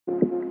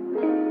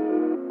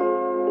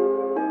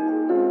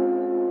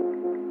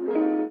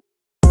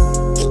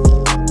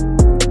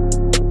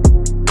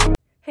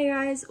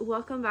guys,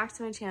 welcome back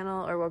to my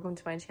channel, or welcome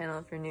to my channel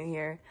if you're new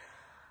here.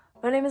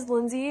 My name is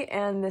Lindsay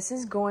and this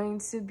is going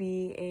to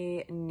be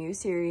a new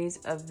series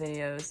of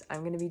videos.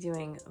 I'm going to be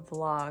doing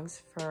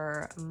vlogs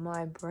for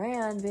my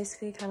brand,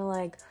 basically kind of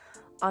like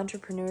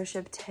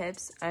entrepreneurship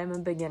tips. I'm a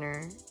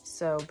beginner,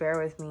 so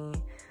bear with me,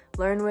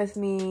 learn with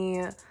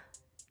me,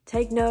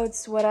 take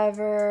notes,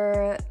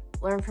 whatever,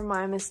 learn from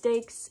my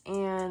mistakes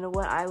and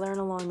what I learn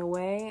along the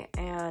way.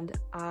 And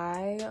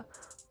I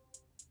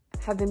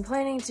have been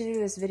planning to do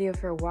this video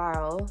for a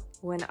while.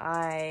 When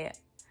I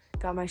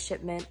got my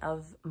shipment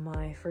of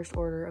my first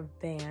order of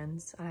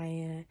bands,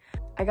 I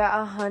got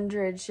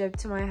 100 shipped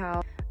to my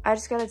house. I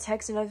just got a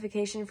text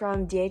notification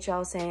from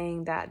DHL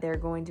saying that they're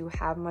going to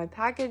have my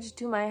package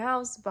to my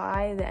house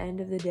by the end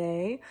of the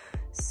day.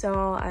 So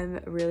I'm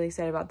really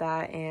excited about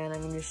that, and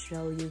I'm going to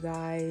show you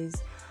guys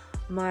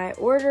my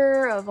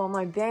order of all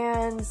my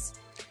bands.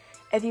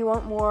 If you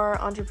want more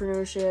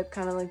entrepreneurship,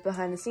 kind of like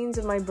behind the scenes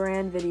of my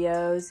brand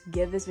videos,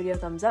 give this video a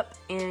thumbs up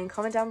and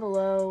comment down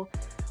below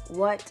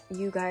what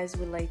you guys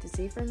would like to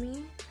see from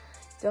me.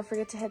 Don't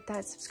forget to hit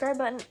that subscribe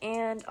button,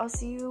 and I'll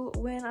see you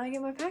when I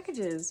get my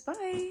packages.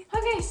 Bye.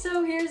 Okay,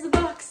 so here's the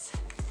box.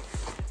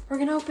 We're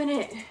gonna open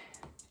it.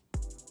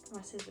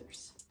 My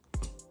scissors.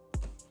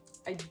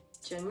 I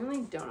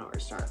genuinely don't know where to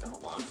start.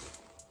 Hold on.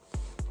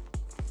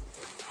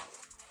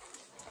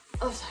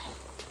 Oh, sorry.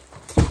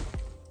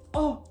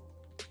 Oh.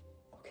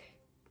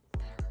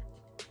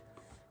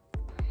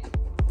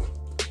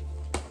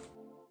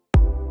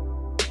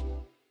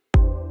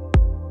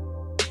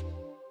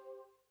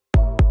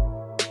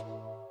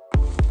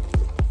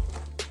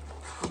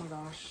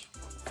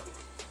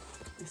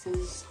 This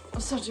is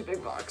such a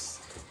big box.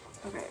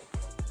 Okay.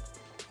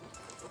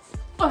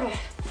 Okay.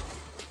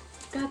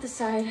 Got the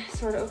side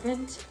sort of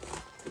opened.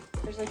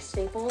 There's like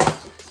staples,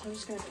 so I'm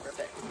just gonna grip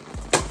it.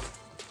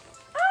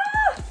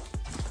 Ah!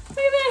 Look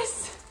at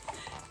this!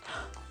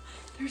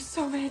 There's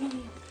so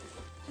many.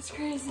 That's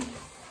crazy.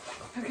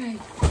 Okay.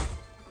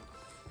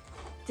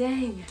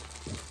 Dang.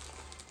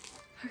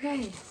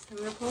 Okay, so I'm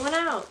gonna pull one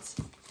out.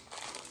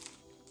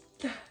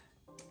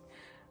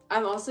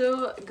 I'm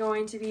also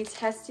going to be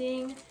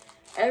testing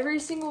every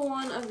single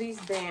one of these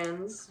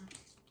bands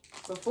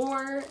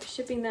before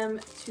shipping them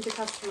to the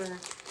customer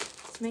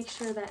to make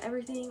sure that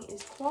everything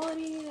is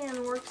quality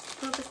and works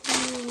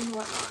perfectly and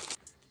whatnot.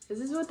 This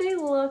is what they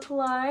look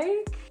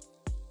like.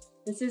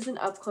 This is an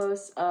up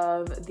close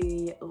of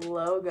the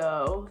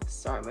logo.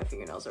 Sorry, my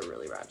fingernails are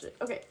really ratchet.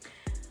 Okay,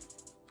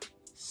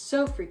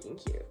 so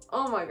freaking cute.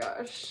 Oh my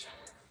gosh.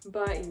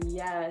 But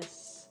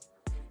yes,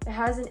 it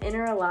has an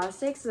inner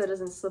elastic so that it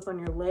doesn't slip on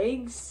your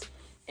legs.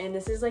 And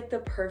this is like the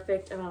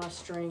perfect amount of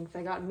strength.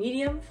 I got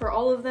medium for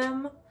all of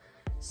them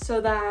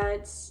so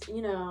that,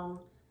 you know,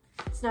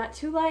 it's not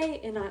too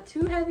light and not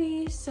too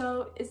heavy.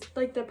 So it's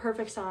like the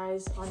perfect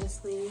size,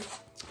 honestly.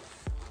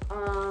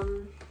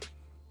 I'm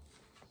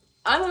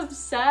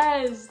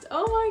obsessed.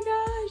 Oh my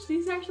gosh,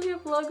 these actually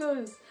have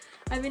logos.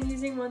 I've been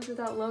using ones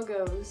without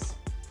logos.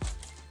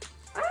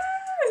 Ah,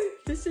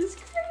 this is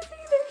crazy.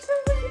 There's so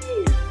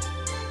many.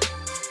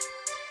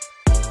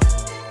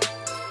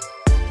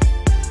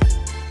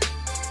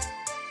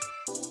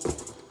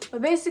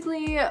 But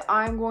basically,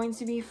 I'm going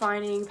to be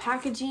finding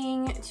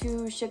packaging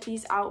to ship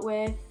these out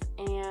with,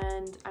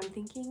 and I'm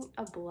thinking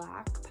a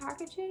black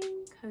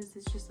packaging because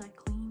it's just like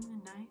clean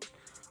and nice.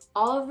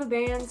 All of the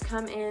bands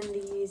come in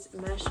these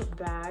mesh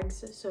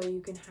bags, so you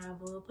can have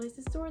a little place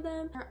to store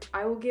them.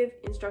 I will give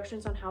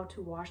instructions on how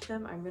to wash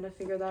them. I'm gonna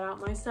figure that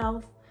out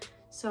myself,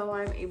 so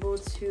I'm able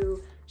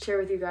to share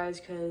with you guys,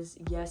 because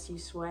yes, you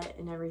sweat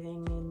and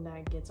everything and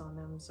that gets on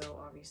them, so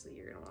obviously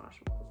you're gonna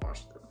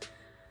wash them.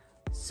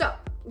 So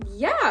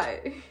yeah,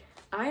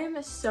 I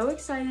am so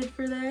excited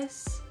for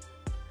this.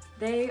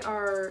 They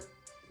are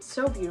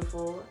so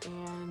beautiful,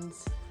 and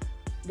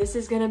this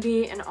is gonna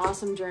be an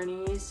awesome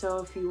journey. So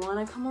if you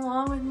want to come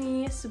along with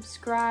me,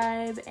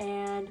 subscribe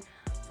and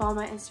follow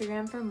my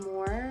Instagram for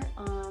more.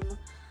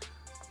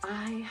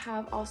 I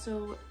have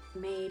also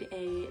made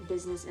a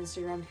business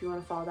Instagram. If you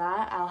want to follow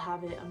that, I'll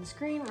have it on the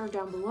screen or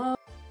down below.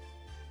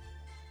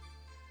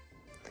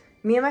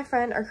 Me and my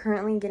friend are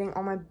currently getting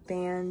all my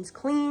bands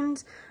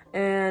cleaned,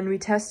 and we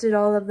tested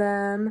all of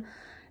them.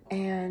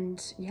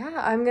 And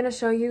yeah, I'm gonna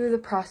show you the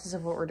process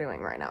of what we're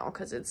doing right now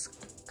because it's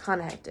kind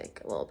of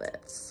hectic a little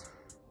bit.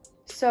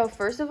 So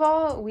first of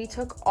all, we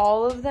took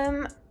all of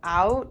them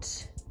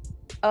out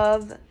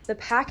of the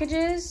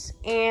packages,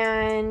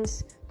 and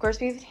of course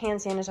we've hand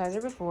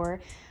sanitizer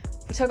before.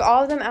 We took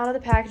all of them out of the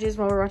packages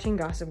while we were watching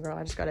Gossip Girl.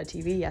 I just got a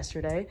TV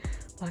yesterday.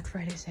 Black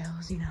Friday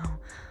sales, you know.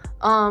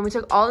 We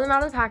took all of them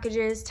out of the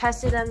packages,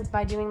 tested them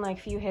by doing like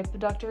few hip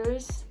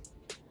abductors,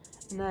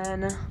 and then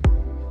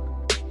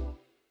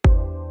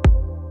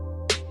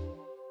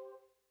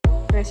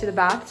next to the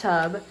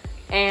bathtub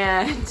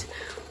and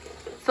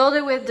filled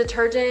it with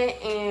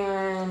detergent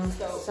and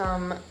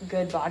some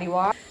good body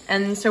wash.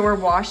 And so we're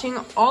washing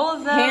all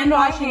of them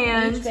by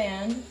hand, each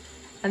band,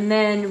 and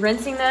then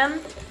rinsing them,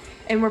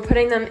 and we're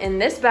putting them in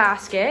this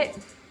basket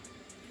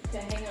to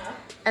hang up.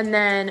 And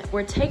then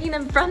we're taking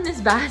them from this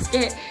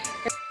basket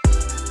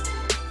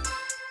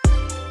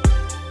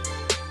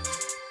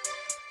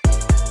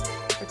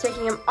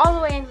taking them all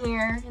the way in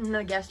here in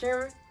the guest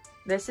room.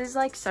 This is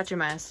like such a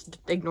mess,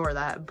 ignore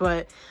that,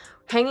 but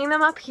hanging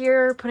them up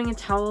here, putting a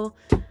towel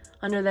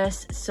under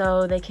this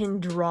so they can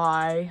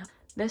dry.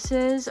 This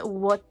is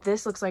what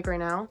this looks like right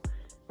now.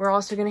 We're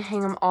also gonna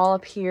hang them all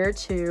up here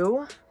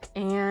too.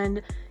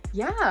 And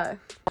yeah,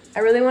 I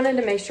really wanted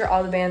to make sure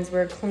all the bands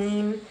were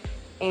clean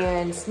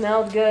and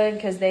smelled good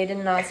because they did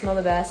not smell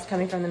the best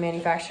coming from the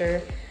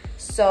manufacturer.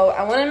 So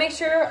I wanted to make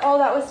sure all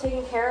that was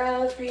taken care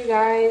of for you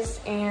guys.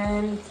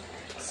 And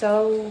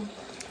so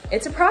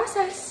it's a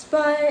process,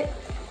 but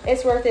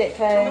it's worth it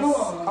because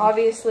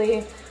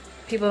obviously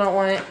people don't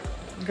want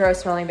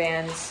gross smelling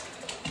bands.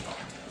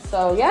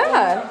 So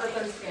yeah,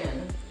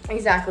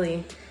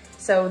 exactly.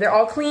 So they're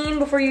all clean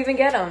before you even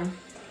get them.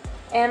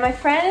 And my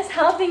friend is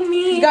helping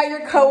me. You got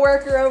your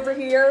coworker over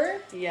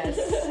here. Yes.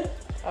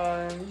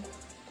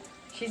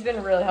 She's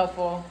been really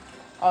helpful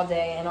all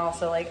day, and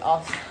also like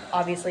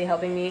obviously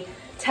helping me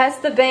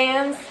test the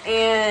bands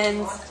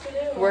and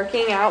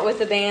working out with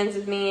the bands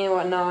with me and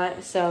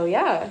whatnot. So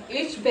yeah.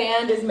 Each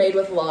band is made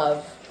with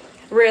love.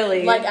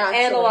 Really. Like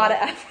actually. And a lot of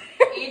effort.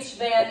 Each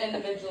band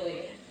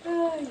individually.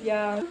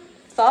 Yeah.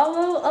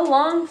 Follow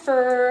along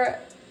for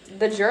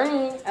the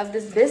journey of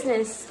this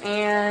business,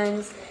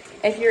 and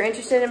if you're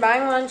interested in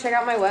buying one, check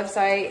out my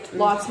website.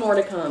 Lots more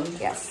to come.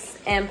 Yes.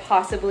 And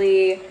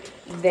possibly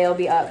they'll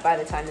be up by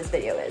the time this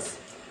video is.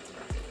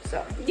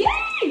 So.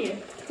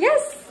 Yay!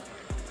 Yes.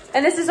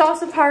 And this is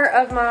also part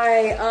of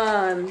my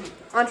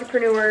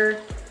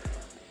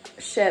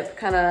entrepreneurship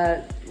kind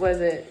of,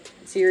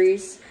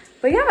 series.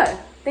 But yeah,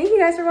 thank you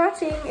guys for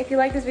watching. If you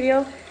like this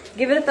video,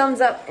 give it a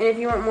thumbs up. And if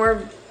you want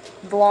more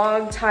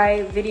vlog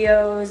type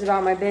videos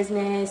about my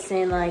business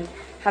and like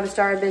how to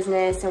start a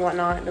business and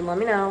whatnot, then let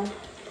me know.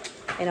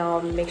 And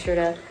I'll make sure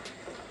to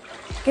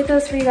get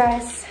those for you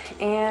guys.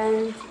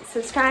 And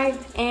subscribe.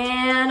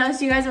 And I'll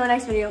see you guys in my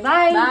next video.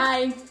 Bye.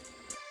 Bye.